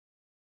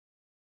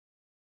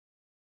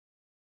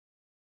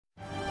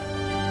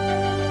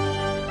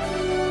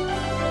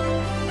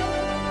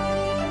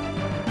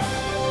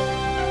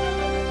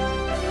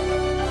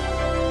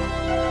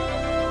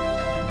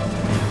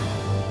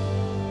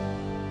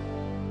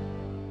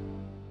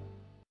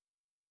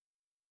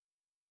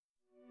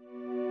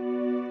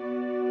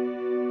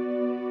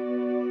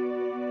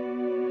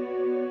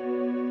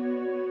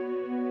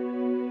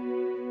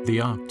The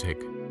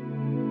Arctic.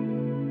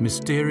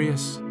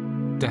 Mysterious,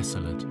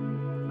 desolate,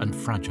 and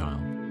fragile.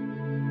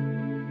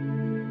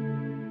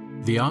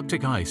 The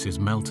Arctic ice is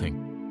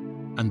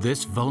melting, and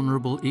this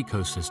vulnerable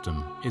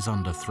ecosystem is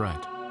under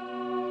threat.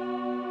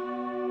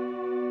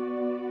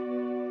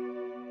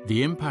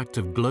 The impact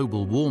of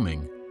global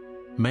warming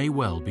may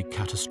well be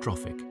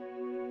catastrophic.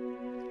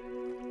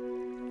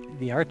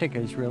 The Arctic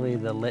is really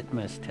the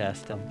litmus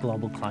test of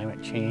global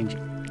climate change.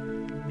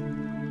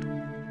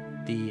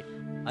 The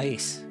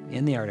ice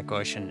in the Arctic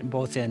Ocean,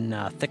 both in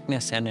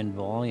thickness and in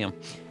volume,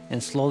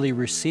 and slowly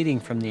receding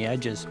from the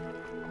edges.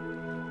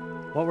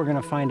 What we're going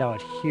to find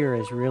out here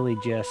is really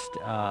just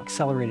an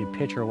accelerated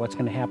picture of what's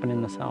going to happen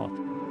in the south.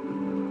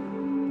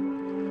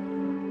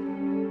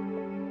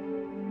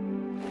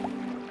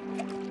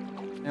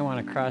 I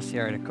want to cross the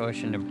Arctic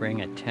Ocean to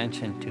bring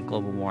attention to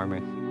global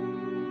warming.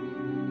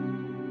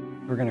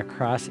 We're going to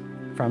cross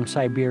from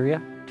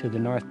Siberia to the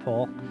North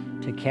Pole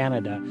to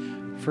Canada,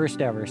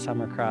 first ever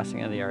summer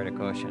crossing of the Arctic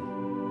Ocean.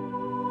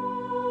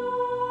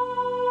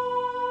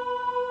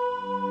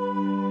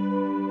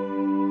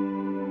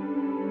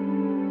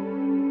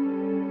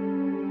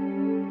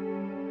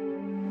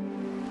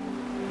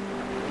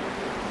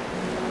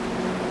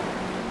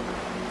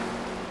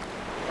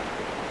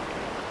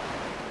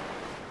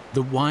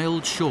 The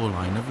wild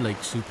shoreline of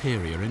Lake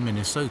Superior in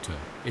Minnesota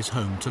is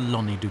home to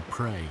Lonnie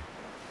Dupre.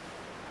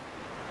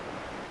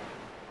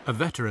 A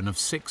veteran of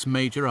 6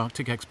 major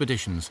Arctic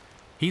expeditions,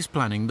 he's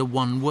planning the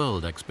One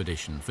World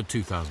expedition for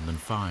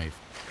 2005.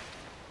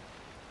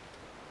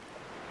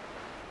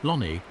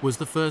 Lonnie was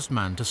the first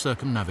man to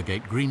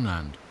circumnavigate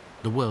Greenland,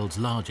 the world's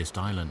largest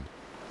island.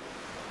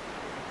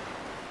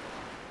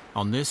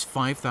 On this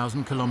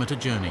 5,000-kilometer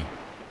journey,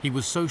 he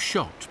was so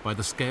shocked by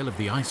the scale of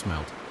the ice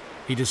melt,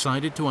 he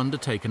decided to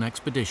undertake an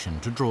expedition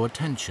to draw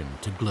attention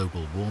to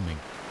global warming.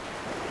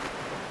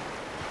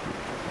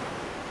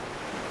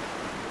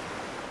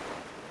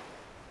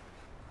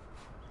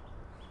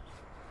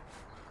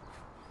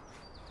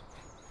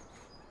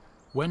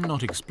 When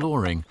not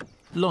exploring,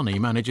 Lonnie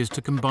manages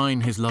to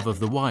combine his love of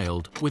the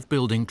wild with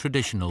building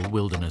traditional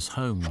wilderness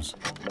homes.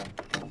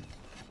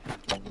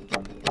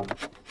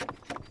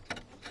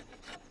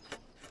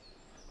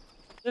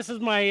 This is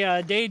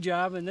my day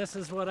job, and this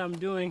is what I'm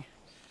doing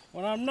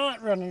when I'm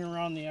not running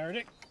around the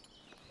Arctic.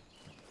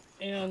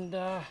 And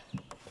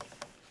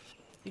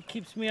it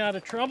keeps me out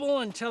of trouble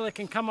until I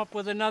can come up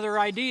with another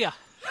idea,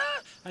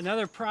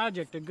 another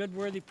project, a good,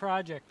 worthy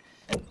project.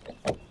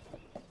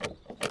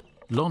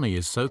 Lonnie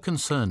is so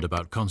concerned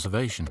about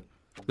conservation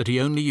that he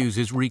only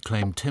uses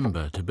reclaimed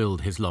timber to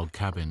build his log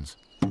cabins.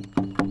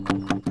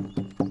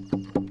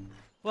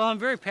 Well, I'm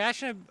very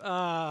passionate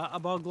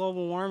about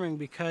global warming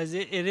because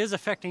it is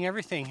affecting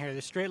everything here.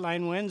 The straight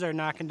line winds are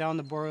knocking down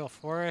the boreal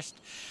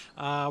forest.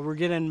 We're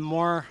getting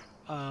more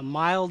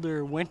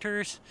milder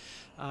winters,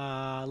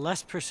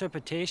 less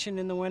precipitation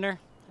in the winter,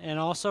 and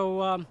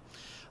also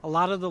a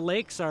lot of the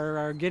lakes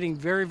are getting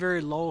very,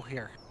 very low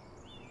here.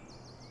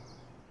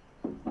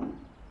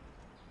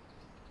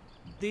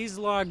 These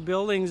log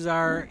buildings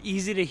are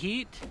easy to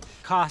heat,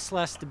 cost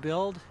less to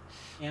build,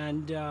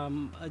 and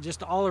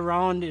just all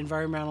around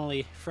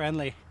environmentally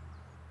friendly.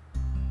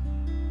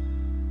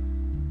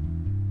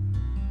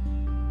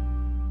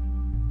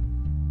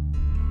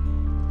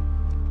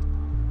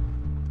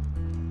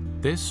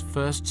 This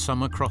first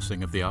summer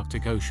crossing of the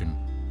Arctic Ocean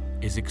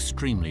is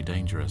extremely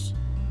dangerous.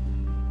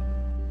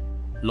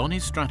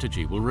 Lonnie's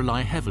strategy will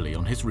rely heavily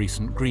on his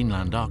recent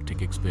Greenland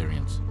Arctic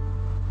experience.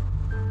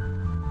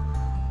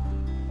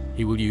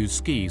 He will use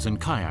skis and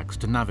kayaks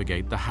to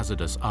navigate the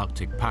hazardous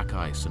Arctic pack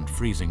ice and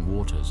freezing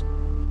waters.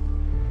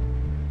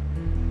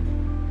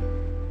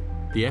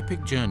 The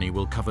epic journey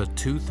will cover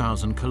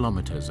 2,000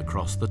 kilometers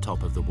across the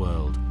top of the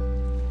world.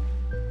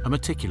 A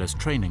meticulous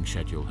training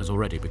schedule has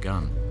already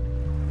begun.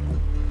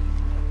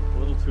 A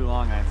little too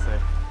long, I'd say.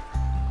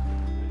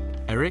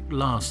 Eric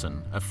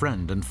Larsen, a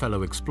friend and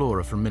fellow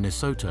explorer from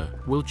Minnesota,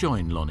 will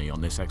join Lonnie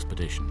on this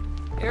expedition.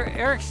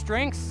 Eric's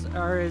strengths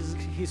are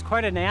he's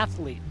quite an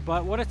athlete,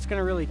 but what it's going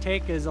to really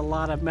take is a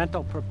lot of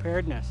mental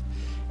preparedness.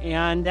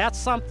 And that's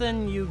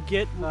something you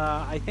get,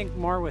 I think,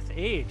 more with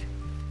age.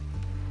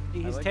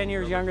 He's 10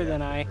 years younger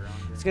than I.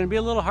 It's going to be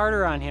a little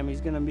harder on him.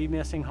 He's going to be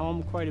missing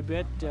home quite a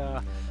bit.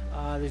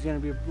 There's going to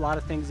be a lot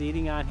of things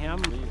eating on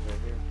him.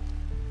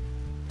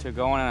 To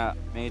go on a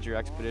major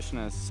expedition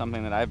is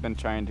something that I've been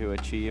trying to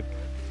achieve,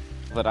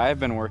 that I've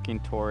been working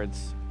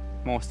towards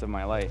most of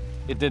my life.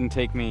 It didn't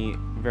take me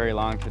very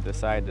long to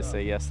decide to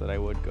say yes that I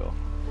would go.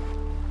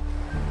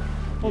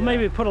 Well,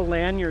 maybe put a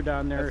lanyard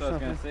on there or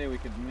something. That's what I was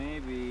going to say. We could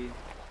maybe do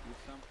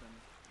something.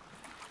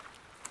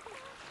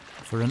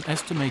 For an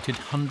estimated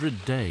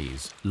 100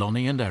 days,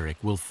 Lonnie and Eric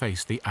will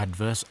face the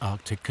adverse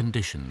Arctic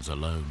conditions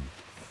alone.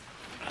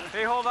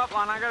 Hey, hold up,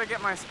 Lon. I got to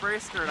get my spray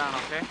skirt on,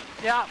 okay?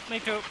 Yeah, me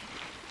too.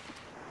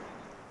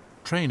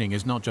 Training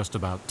is not just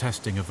about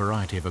testing a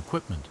variety of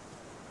equipment.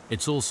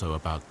 It's also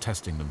about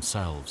testing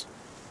themselves.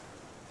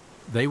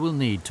 They will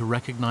need to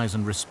recognize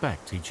and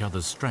respect each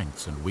other's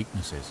strengths and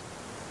weaknesses.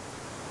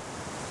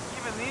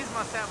 Even these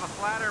must have a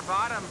flatter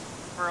bottom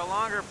for a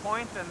longer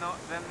point than the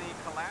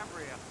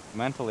Calabria.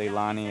 Mentally,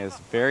 Lonnie is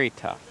very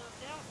tough.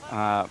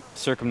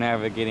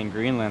 Circumnavigating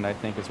Greenland, I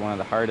think, is one of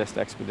the hardest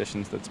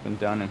expeditions that's been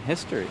done in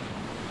history.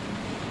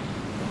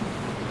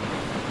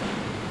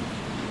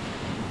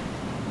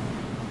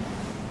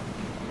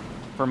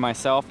 For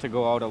myself to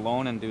go out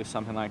alone and do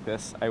something like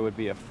this, I would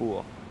be a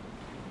fool,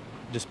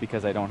 just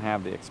because I don't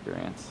have the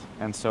experience.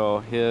 And so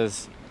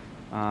his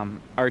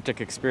Arctic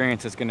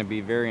experience is going to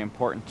be very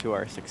important to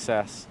our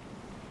success.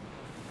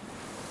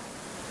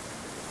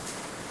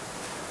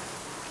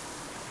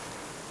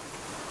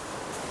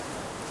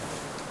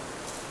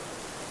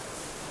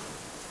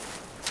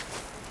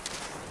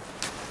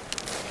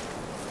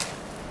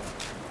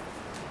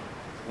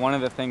 One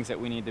of the things that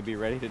we need to be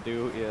ready to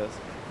do is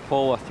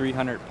pull a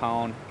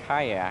 300-pound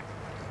kayak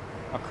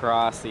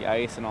across the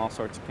ice in all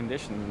sorts of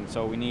conditions. And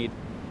so we need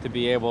to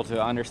be able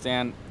to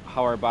understand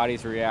how our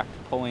bodies react to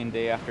pulling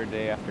day after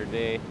day after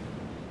day.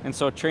 And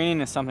so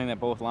training is something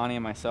that both Lonnie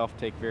and myself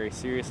take very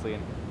seriously.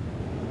 And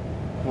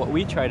what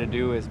we try to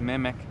do is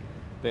mimic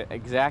the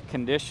exact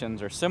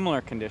conditions, or similar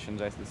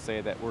conditions, I should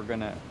say, that we're going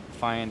to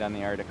find on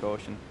the Arctic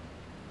Ocean.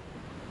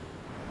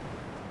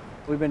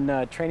 We've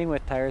been training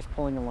with tires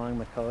pulling along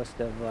the coast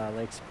of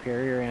Lake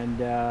Superior,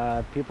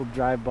 and people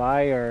drive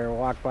by or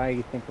walk by,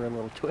 you think we're a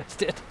little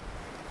twisted.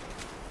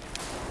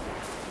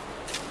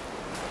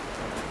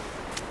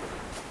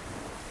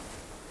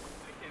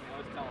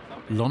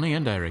 Lonnie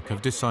and Eric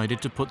have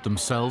decided to put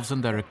themselves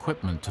and their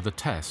equipment to the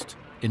test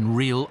in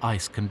real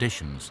ice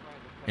conditions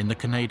in the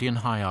Canadian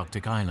high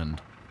Arctic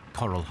island,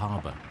 Coral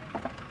Harbour.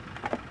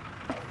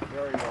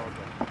 Very well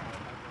done.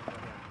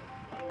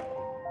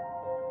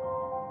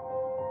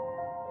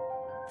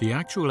 The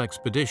actual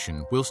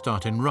expedition will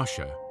start in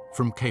Russia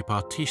from Cape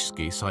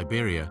Artishsky,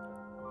 Siberia,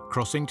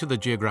 crossing to the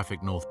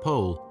geographic North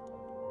Pole,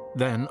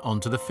 then on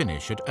to the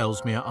finish at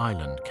Ellesmere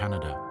Island,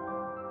 Canada.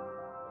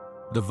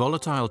 The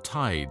volatile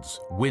tides,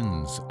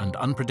 winds, and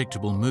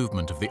unpredictable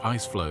movement of the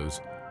ice floes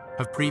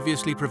have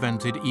previously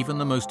prevented even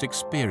the most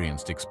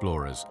experienced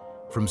explorers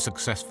from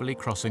successfully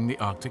crossing the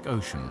Arctic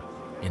Ocean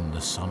in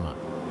the summer.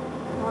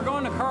 We're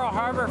going to Coral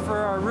Harbour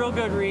for a real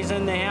good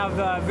reason. They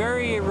have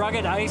very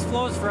rugged ice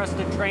floes for us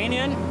to train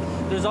in.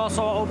 There's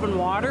also open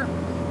water,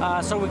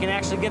 so we can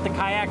actually get the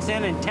kayaks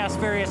in and test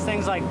various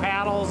things like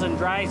paddles and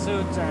dry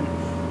suits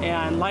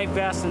and life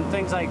vests and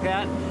things like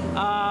that.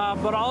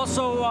 But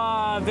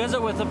also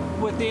visit with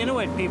the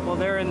Inuit people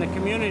there in the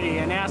community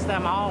and ask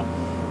them how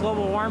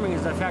global warming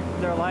has affected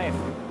their life.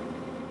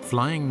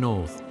 Flying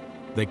north,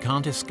 they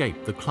can't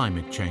escape the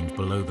climate change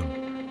below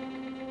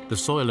them. The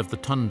soil of the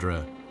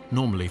tundra,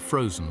 normally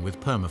frozen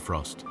with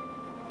permafrost,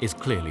 is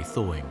clearly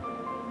thawing.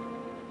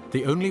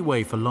 The only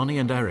way for Lonnie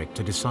and Eric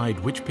to decide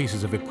which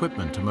pieces of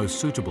equipment are most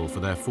suitable for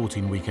their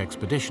 14-week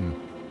expedition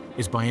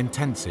is by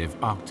intensive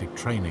Arctic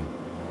training.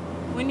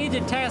 We need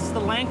to test the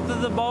length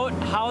of the boat,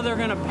 how they're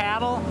going to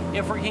paddle,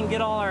 if we can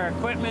get all our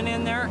equipment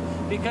in there,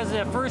 because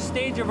the first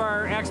stage of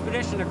our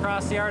expedition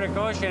across the Arctic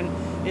Ocean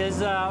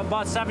is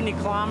about 70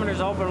 kilometers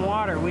open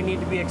water. We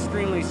need to be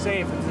extremely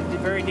safe. It's a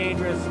very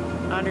dangerous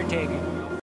undertaking.